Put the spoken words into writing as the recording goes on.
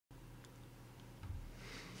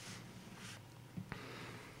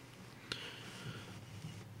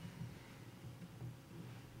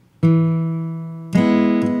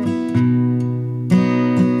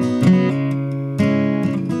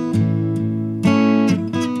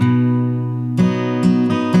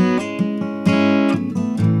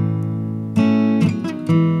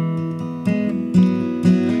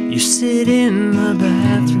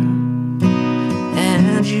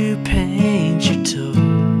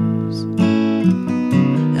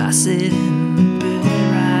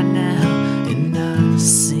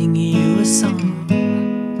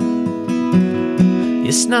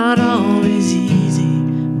not always easy,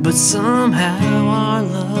 but somehow our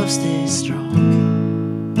love stays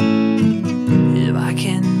strong. If I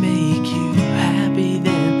can make you happy,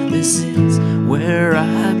 then this is where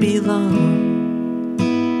I belong.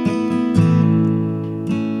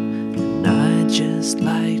 And I'd just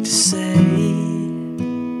like to say,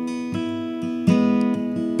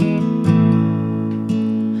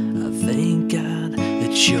 I thank God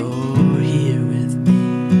that you're here with me.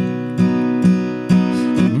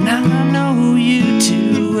 And I know you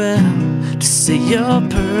too well to say you're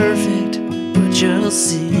perfect, but you'll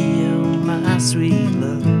see, oh my sweet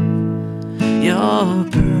love, you're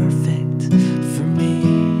perfect for me.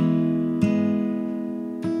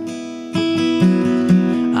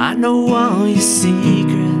 I know all your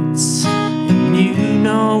secrets, and you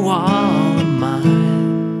know all of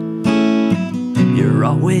mine. You're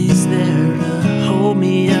always there to hold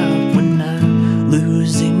me up when I'm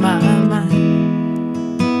losing my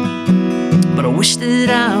mind. But I wish that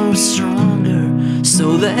I was stronger,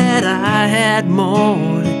 so that I had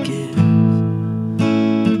more to give.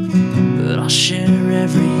 But I'll share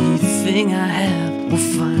everything I have, we'll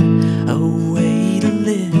find a way to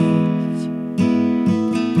live.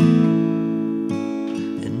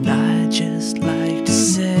 And I'd just like to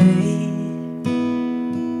say,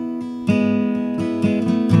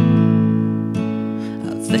 I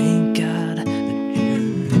thank God that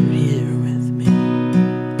you're here with me.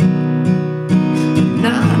 And I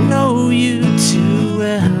know you too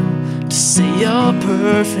well to say you're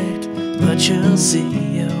perfect, but you'll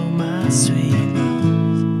see, oh my sweet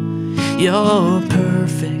love, you're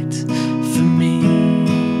perfect for me.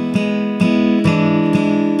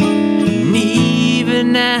 And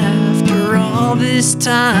even after all this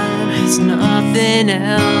time, there's nothing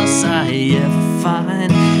else I ever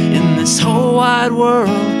find in this whole wide world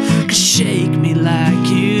could shake me like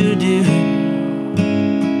you do.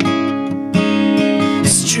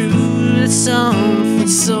 It's true that something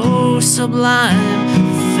so sublime,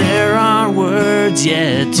 there aren't words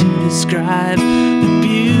yet to describe the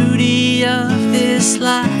beauty of this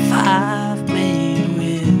life I've made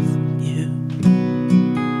with you.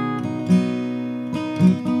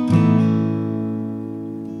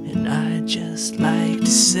 And I'd just like to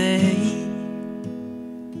say,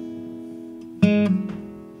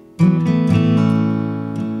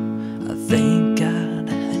 I thank God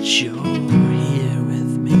that you're here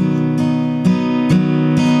with me.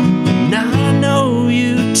 And I know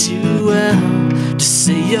you too well to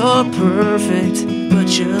say you're perfect, but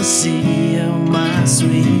you'll see, oh my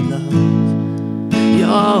sweet love,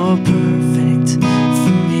 you're perfect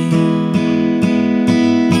for me.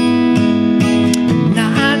 And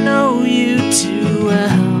I know you too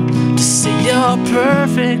well to say you're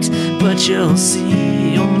perfect, but you'll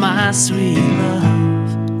see, oh my sweet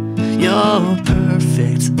love, you're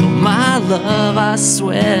perfect. Oh my love, I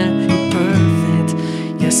swear you're perfect.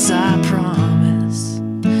 Yes, I promise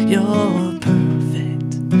you're